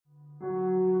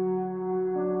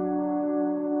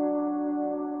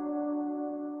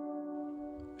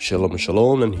Shalom,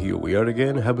 shalom, and here we are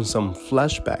again having some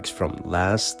flashbacks from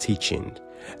last teaching.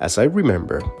 As I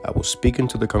remember, I was speaking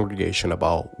to the congregation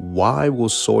about why it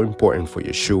was so important for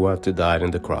Yeshua to die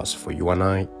on the cross for you and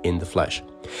I in the flesh.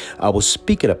 I was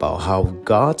speaking about how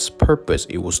God's purpose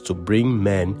it was to bring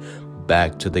men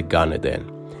back to the Gan Eden.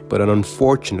 But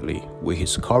unfortunately, with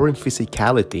his current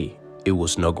physicality, it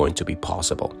was not going to be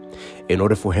possible. In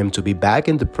order for him to be back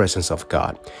in the presence of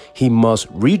God, he must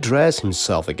redress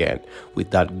himself again with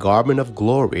that garment of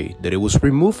glory that it was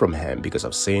removed from him because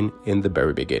of sin in the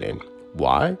very beginning.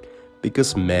 Why?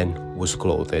 Because man was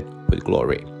clothed with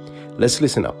glory. Let's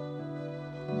listen up.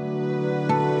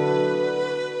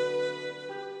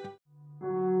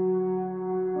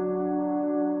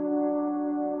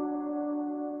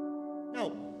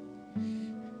 Now,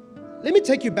 let me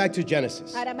take you back to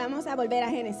Genesis. Ahora vamos a volver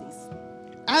a Génesis.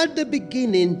 At the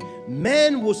beginning,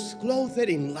 man was clothed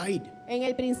in light. En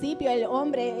el principio el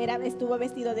hombre estuvo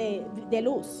vestido de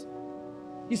luz.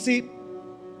 You see,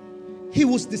 he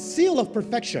was the seal of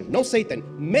perfection, no Satan.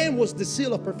 Man was the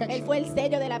seal of Él perfection. fue el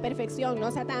sello de la perfección,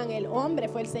 no Satán. El hombre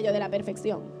fue el sello de la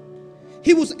perfección.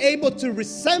 He was able to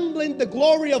resemble the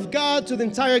glory of God to the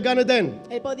entire Gan Eden.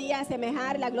 Él podía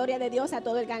asemejar la gloria de Dios a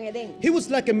todo el Gan Edén. He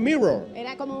was like a mirror.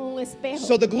 Era como un espejo.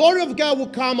 So the glory of God will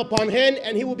come upon him,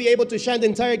 and he will be able to shine the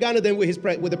entire Gan Eden with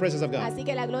the presence of God. Así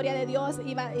que la gloria de Dios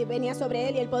venía sobre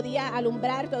él y él podía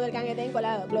alumbrar todo el Gan Edén con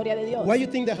la gloria de Dios. Why do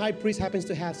you think the high priest happens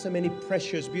to have so many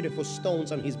precious, beautiful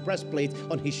stones on his breastplate,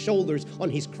 on his shoulders, on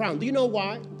his crown? Do you know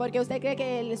why? Porque usted cree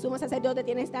que el sumo sacerdote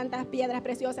tiene tantas piedras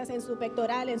preciosas en su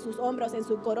pectoral, en sus hombros, en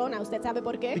su corona. ¿Usted sabe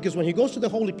por qué? Because when he goes to the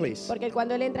holy place, Porque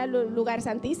cuando él entra al lugar the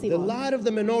santísimo, light of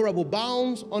the menorah will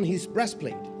bounce on his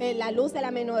breastplate, la luz de la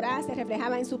menorá se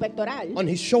reflejaba en su pectoral, on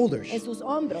his shoulders, en sus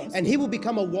hombros, and he will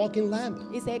become a walking lamp,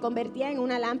 y se convertía en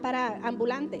una lámpara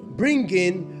ambulante,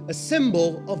 bringing a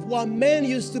symbol of what man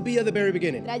used to be at the very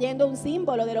beginning. trayendo un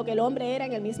símbolo de lo que el hombre era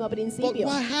en el mismo But principio.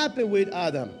 what happened with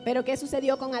Adam? Pero ¿qué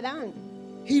sucedió con Adán?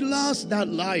 He lost that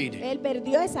light. Él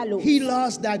perdió esa luz, He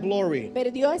lost that glory,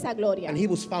 perdió esa gloria and he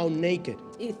was found naked.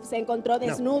 y se encontró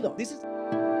desnudo. Now, this is